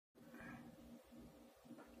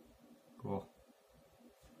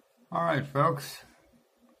All right, folks.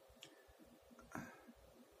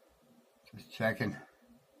 Just checking.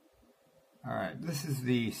 All right, this is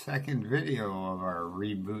the second video of our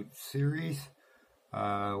reboot series.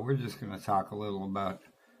 We're just going to talk a little about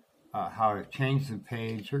how I've changed the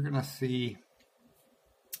page. You're going to see,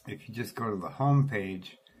 if you just go to the home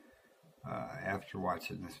page after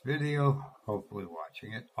watching this video, hopefully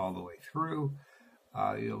watching it all the way through,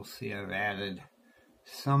 you'll see I've added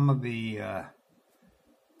some of the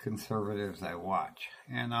conservatives I watch,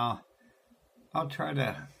 and I'll try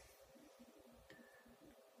to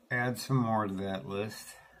add some more to that list.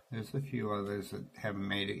 There's a few others that haven't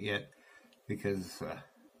made it yet because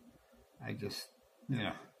I just,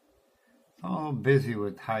 I'm a little busy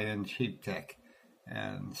with high-end cheap tech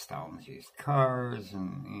and installing used cars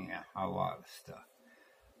and a lot of stuff.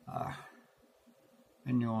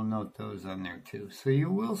 And you'll note those on there too. So you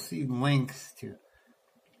will see links to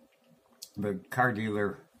the car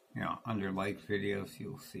dealer, under like videos.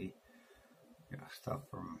 You'll see stuff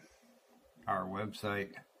from our website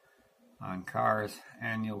on cars,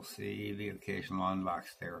 and you'll see the occasional unbox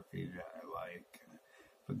therapy that I like.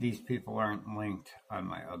 But these people aren't linked on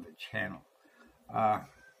my other channel.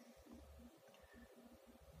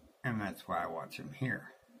 And that's why I watch them here.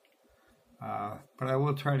 But I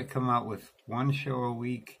will try to come out with one show a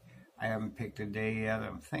week. I haven't picked a day yet.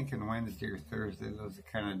 I'm thinking Wednesday or Thursday. Those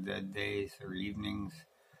are kind of dead days or evenings.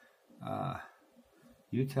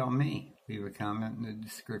 You tell me. Leave a comment in the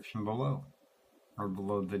description below. Or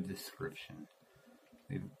below the description.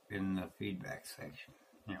 In the feedback section.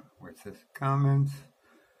 Where it says comments.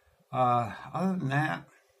 Other than that,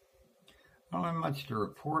 I don't have much to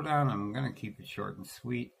report on. I'm going to keep it short and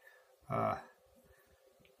sweet.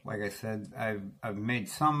 Like I said, I've made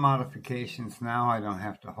some modifications now. I don't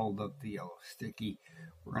have to hold up the yellow sticky.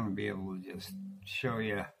 We're going to be able to just show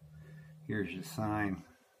you, here's your sign,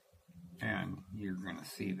 and you're going to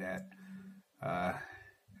see that.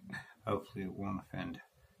 Hopefully it won't offend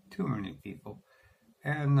too many people.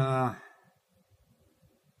 And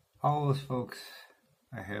all those folks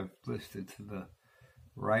I have listed to the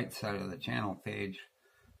right side of the channel page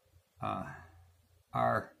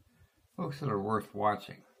are folks that are worth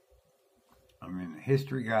watching. I mean, the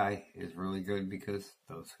history guy is really good because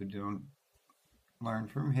those who don't learn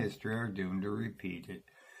from history are doomed to repeat it.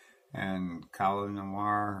 And Colin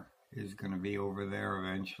Noir is going to be over there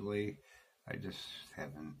eventually. I just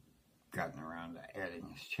haven't gotten around to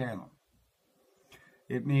adding his channel.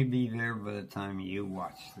 It may be there by the time you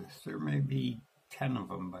watch this. There may be 10 of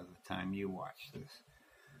them by the time you watch this.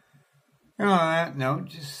 And on that note,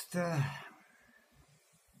 just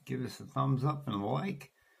give us a thumbs up and a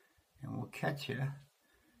like, and we'll catch you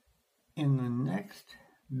in the next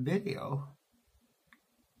video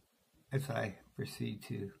as I proceed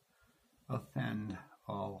to offend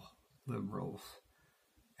all liberals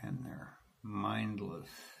and their mindless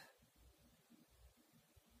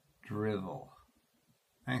drivel.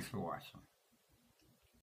 Thanks for watching.